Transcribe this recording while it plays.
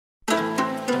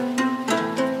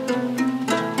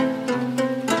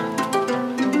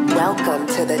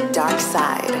to the dark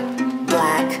side.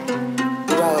 Black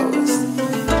Rose.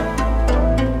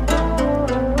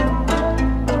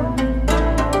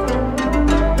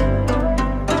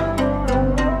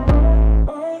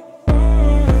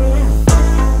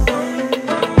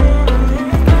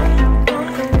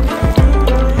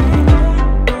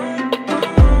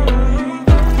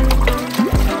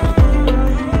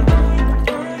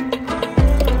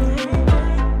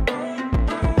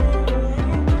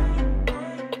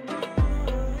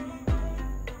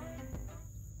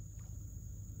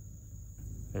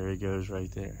 There he goes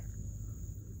right there.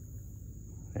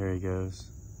 There he goes.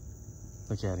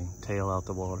 Look at him, tail out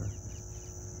the water.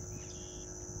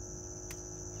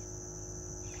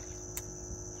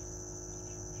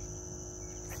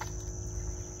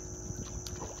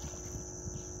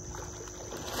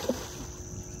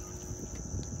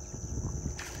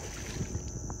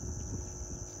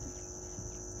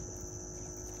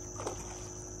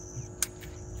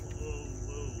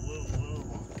 Whoa.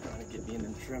 Trying to get me in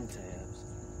them trim tabs.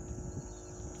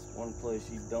 One place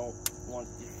you don't want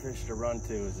your fish to run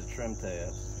to is the trim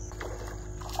tabs.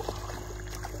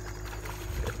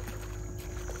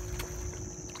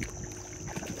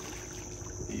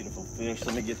 Beautiful fish.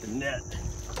 Let me get the net.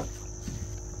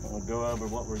 I'm gonna go over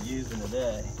what we're using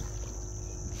today.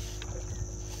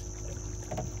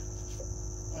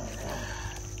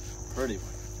 Pretty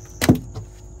one.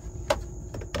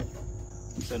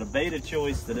 So the bait of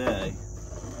choice today,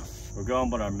 we're going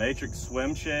with our Matrix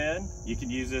Swim Shad. You can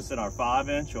use this in our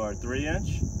 5-inch or our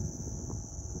 3-inch.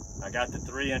 I got the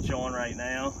 3-inch on right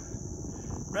now.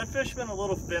 Redfish have been a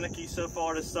little finicky so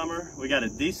far this summer. We got a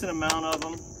decent amount of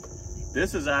them.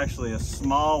 This is actually a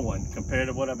small one compared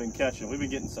to what I've been catching. We've been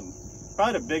getting some,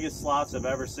 probably the biggest slots I've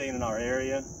ever seen in our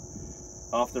area.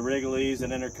 Off the Wrigley's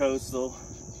and Intercoastal,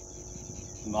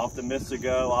 and off the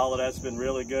Mystigo, all of that's been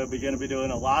really good. We're gonna be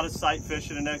doing a lot of sight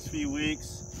fishing the next few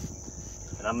weeks.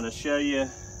 And I'm gonna show you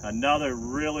another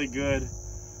really good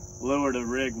lure to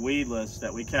rig weedless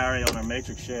that we carry on our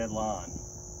Matrix Shad line.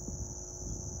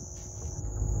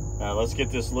 Now let's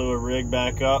get this lure rig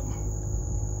back up.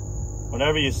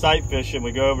 Whenever you're sight fishing,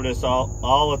 we go over this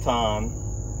all the time.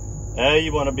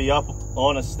 You wanna be up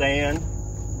on a stand,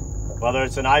 whether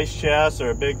it's an ice chest or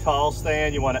a big tall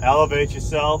stand. You wanna elevate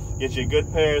yourself, get you a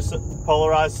good pair of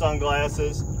polarized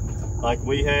sunglasses. Like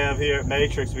we have here at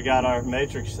Matrix. We got our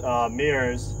Matrix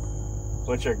mirrors,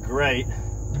 which are great.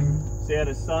 See how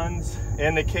the sun's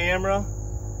in the camera?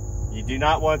 You do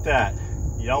not want that.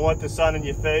 You don't want the sun in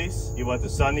your face, you want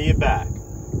the sun in your back.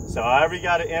 So however you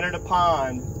gotta enter the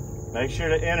pond, make sure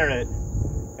to enter it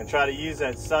and try to use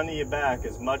that sun in your back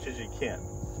as much as you can.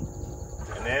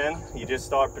 And then you just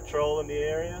start patrolling the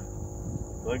area,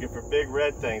 looking for big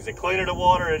red things. The cleaner the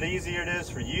water, the easier it is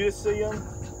for you to see them.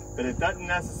 But it doesn't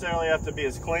necessarily have to be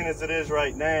as clean as it is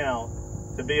right now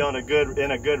to be on in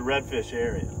a good redfish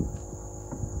area.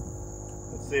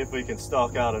 Let's see if we can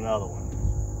stalk out another one.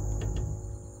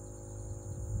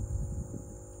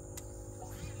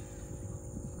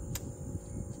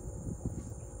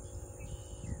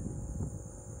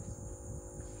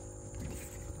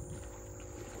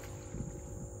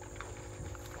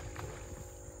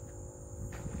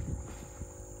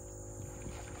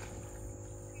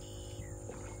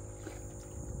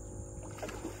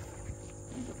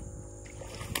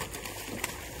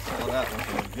 That one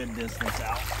from a good distance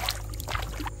out.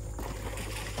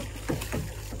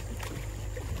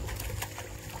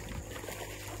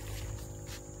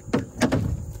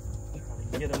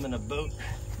 Get them in a boat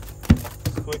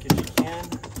as quick as you can.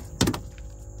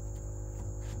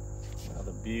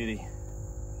 Another beauty.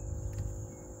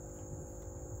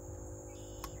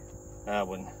 That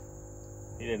one,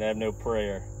 he didn't have no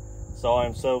prayer. Saw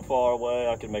him so far away,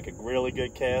 I could make a really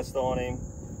good cast on him.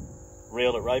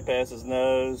 Reeled it right past his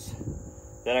nose.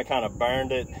 Then I kind of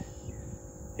burned it.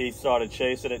 He started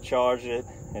chasing it, charged it,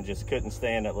 and just couldn't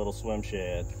stand that little swim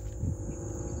shad.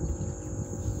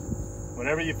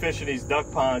 Whenever you fish in these duck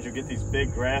ponds, you get these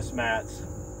big grass mats,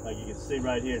 like you can see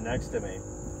right here next to me.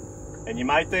 And you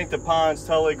might think the pond's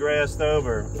totally grassed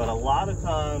over, but a lot of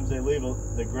times they leave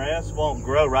the grass won't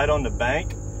grow right on the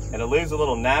bank, and it leaves a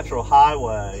little natural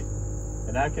highway,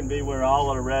 and that can be where all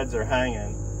of the reds are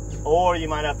hanging. Or you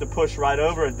might have to push right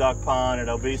over a duck pond, and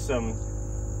there'll be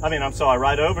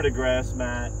right over the grass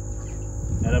mat,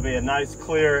 and it'll be a nice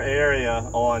clear area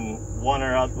on one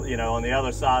or other, on the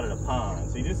other side of the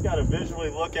pond. So you just got to visually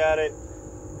look at it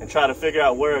and try to figure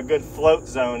out where a good float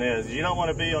zone is. You don't want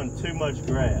to be on too much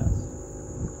grass.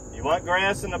 You want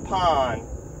grass in the pond,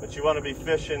 but you want to be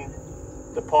fishing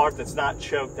the part that's not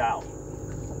choked out.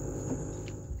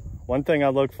 One thing I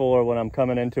look for when I'm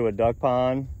coming into a duck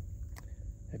pond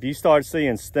If you start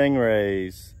seeing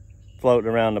stingrays floating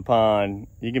around the pond,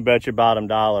 you can bet your bottom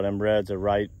dollar them reds are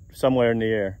right somewhere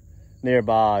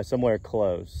nearby, somewhere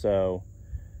close. So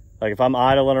like if I'm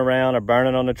idling around or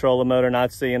burning on the trolling motor,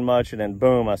 not seeing much, and then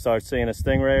boom, I start seeing a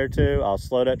stingray or two, I'll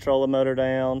slow that trolling motor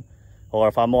down. Or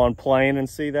if I'm on plane and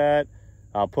see that,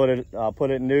 I'll put it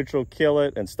in neutral, kill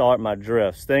it, and start my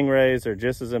drift. Stingrays are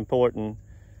just as important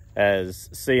as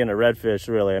seeing a redfish,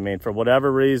 really. I mean, for whatever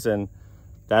reason,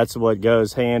 that's what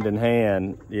goes hand in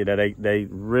hand. You know, they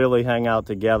really hang out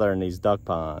together in these duck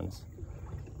ponds.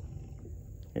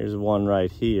 Here's one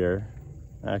right here.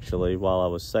 Actually, while I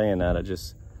was saying that, I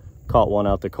just caught one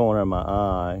out the corner of my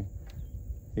eye.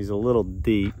 He's a little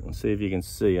deep. Let's see if you can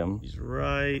see him. He's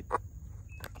right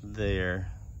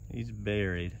there. He's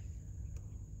buried.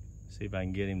 See if I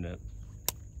can get him to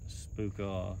spook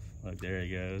off. Look, there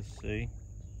he goes. See?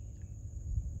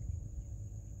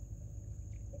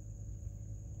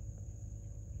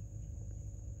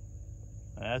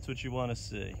 That's what you want to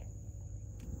see.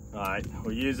 All right,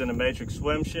 we're using a matrix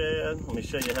swim shad. Let me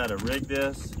show you how to rig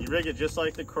this. You rig it just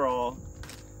like the crawl.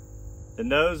 The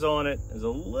nose on it is a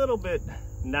little bit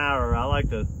narrower. I like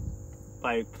to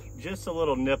pipe just a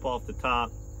little nip off the top.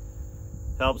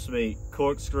 Helps me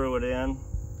corkscrew it in.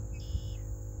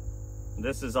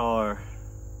 This is our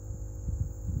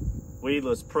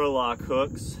weedless Pro Lock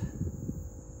hooks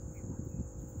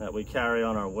that we carry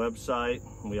on our website.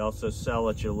 We also sell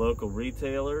at your local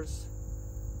retailers.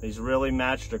 These really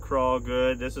match the crawl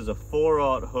good. This is a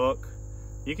 4/0 hook.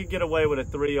 You could get away with a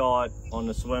 3/0 on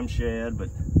the swim shad, but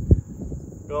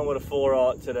going with a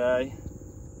 4/0 today.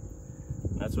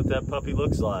 That's what that puppy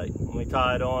looks like. Let me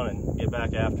tie it on and get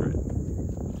back after it.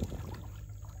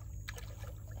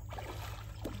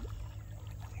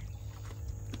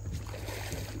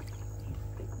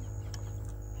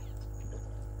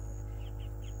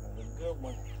 Another good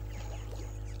one.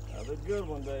 Another good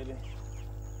one, baby.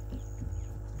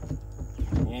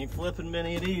 You ain't flipping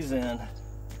many of these in.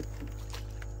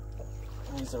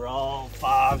 These are all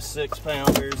 5, 6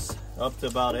 pounders, up to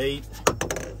about 8.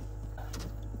 Get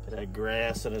that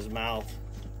grass in his mouth.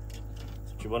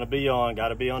 That's what you want to be on. Got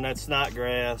to be on that snot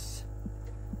grass.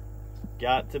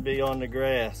 Got to be on the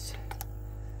grass.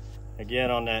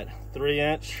 Again, on that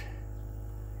 3-inch.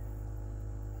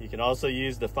 You can also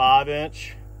use the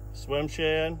 5-inch swim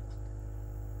shad.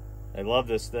 I love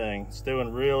this thing. It's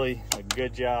doing really a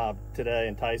good job today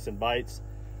enticing bites.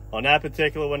 On that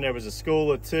particular one, there was a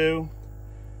school of 2.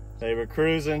 They were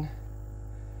cruising,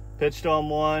 pitched on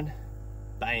one,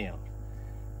 bam.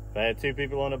 If I had 2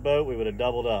 people on a boat, we would have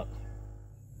doubled up.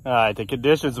 All right, the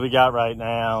conditions we got right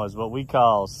now is what we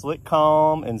call slick,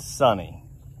 calm, and sunny.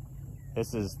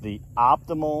 This is the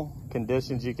optimal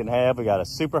conditions you can have. We got a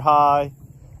super high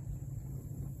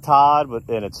tide,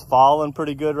 and it's falling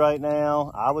pretty good right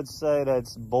now. I would say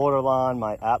that's borderline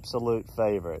my absolute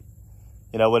favorite.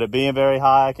 You know, with it being very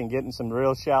high, I can get in some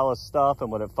real shallow stuff,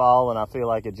 and with it falling, I feel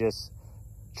like it just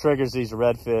triggers these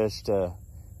redfish to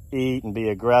eat and be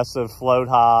aggressive, float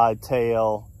high,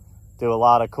 tail, do a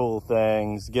lot of cool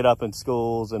things, get up in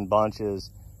schools and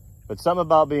bunches. But something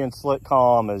about being slick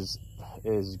calm is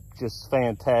just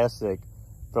fantastic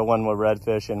for when we're red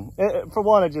fishing. For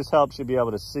one, it just helps you be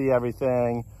able to see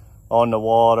everything on the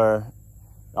water,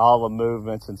 all the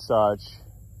movements and such,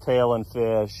 tailing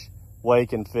fish,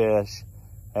 waking fish,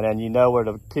 and then you know where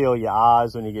to peel your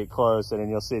eyes when you get close, and then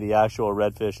you'll see the actual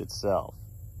redfish itself.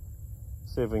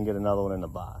 See if we can get another one in the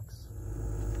box.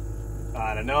 All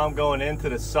right, I know I'm going into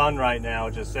the sun right now,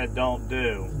 it just said don't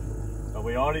do, but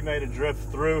we already made a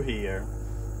drift through here,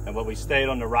 but we stayed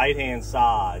on the right-hand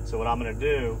side. So what I'm gonna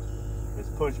do is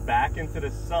push back into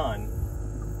the sun,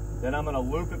 then I'm gonna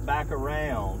loop it back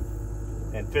around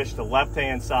and fish the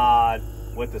left-hand side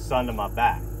with the sun to my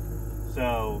back.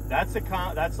 So that's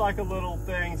like a little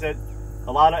thing that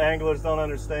a lot of anglers don't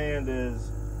understand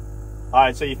is, all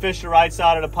right, so you fish the right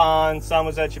side of the pond, sun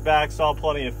was at your back, saw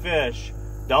plenty of fish.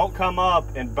 Don't come up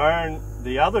and burn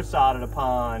the other side of the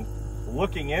pond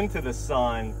looking into the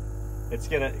sun. It's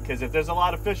gonna, because if there's a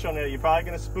lot of fish on there, you're probably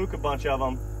gonna spook a bunch of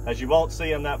them, as you won't see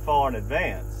them that far in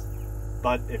advance.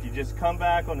 But if you just come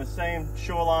back on the same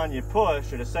shoreline you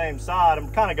push, or the same side, I'm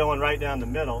kind of going right down the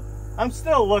middle. I'm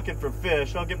still looking for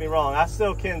fish, don't get me wrong. I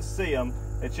still can see them.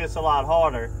 It's just a lot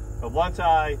harder. But once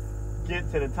I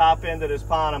get to the top end of this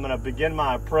pond, I'm gonna begin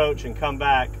my approach and come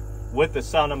back with the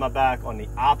sun on my back on the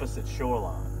opposite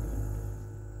shoreline.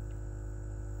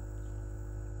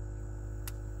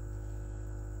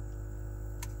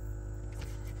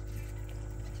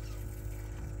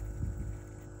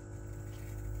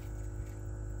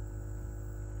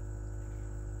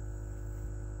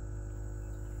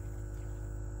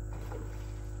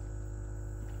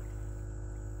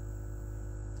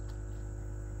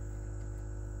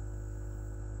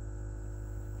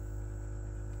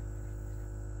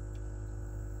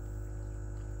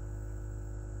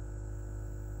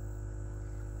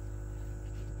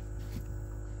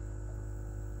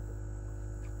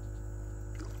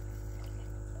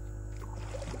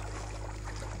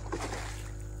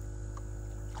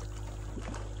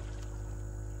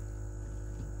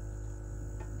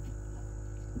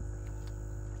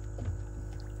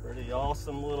 the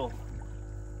awesome little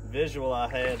visual I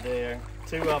had there.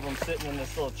 Two of them sitting in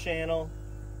this little channel,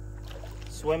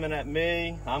 swimming at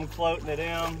me. I'm floating at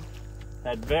him.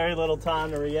 Had very little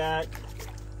time to react.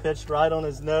 Pitched right on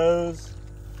his nose.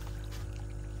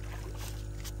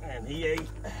 And he ate.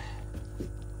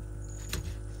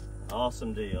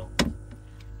 Awesome deal.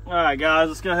 All right, guys,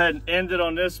 let's go ahead and end it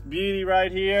on this beauty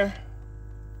right here.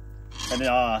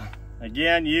 And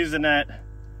again, using that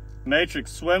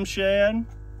Matrix Swim Shad.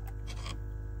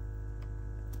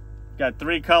 Got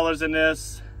 3 colors in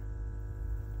this.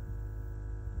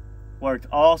 Worked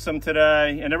awesome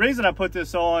today. And the reason I put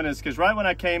this on is because right when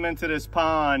I came into this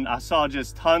pond, I saw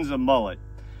just tons of mullet.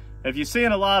 If you're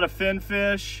seeing a lot of fin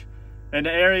fish in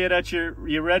the area that your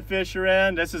redfish are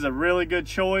in, this is a really good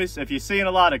choice. If you're seeing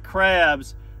a lot of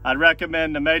crabs, I'd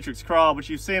recommend the Matrix Crawl,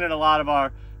 which you've seen in a lot of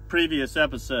our previous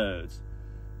episodes.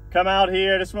 Come out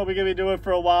here, this is what we're gonna be doing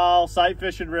for a while, sight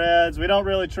fishing reds. We don't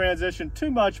really transition too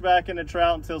much back into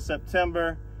trout until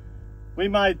September. We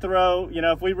might throw, you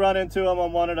know, if we run into them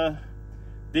on one of the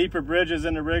deeper bridges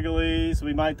in the Wrigley's,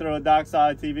 we might throw a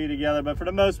DockSide TV together, but for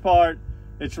the most part,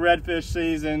 it's redfish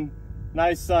season,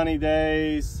 nice sunny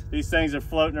days. These things are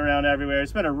floating around everywhere.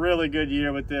 It's been a really good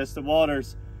year with this. The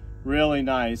water's really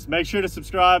nice. Make sure to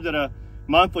subscribe to the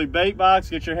monthly bait box,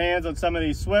 get your hands on some of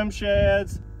these swim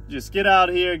shads. Just get out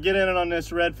here, get in on this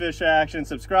redfish action,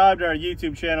 subscribe to our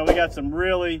YouTube channel. We got some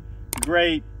really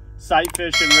great sight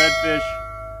fish and redfish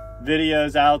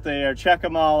videos out there. Check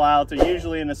them all out. They're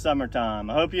usually in the summertime.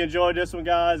 I hope you enjoyed this one,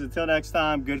 guys. Until next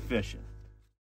time, good fishing.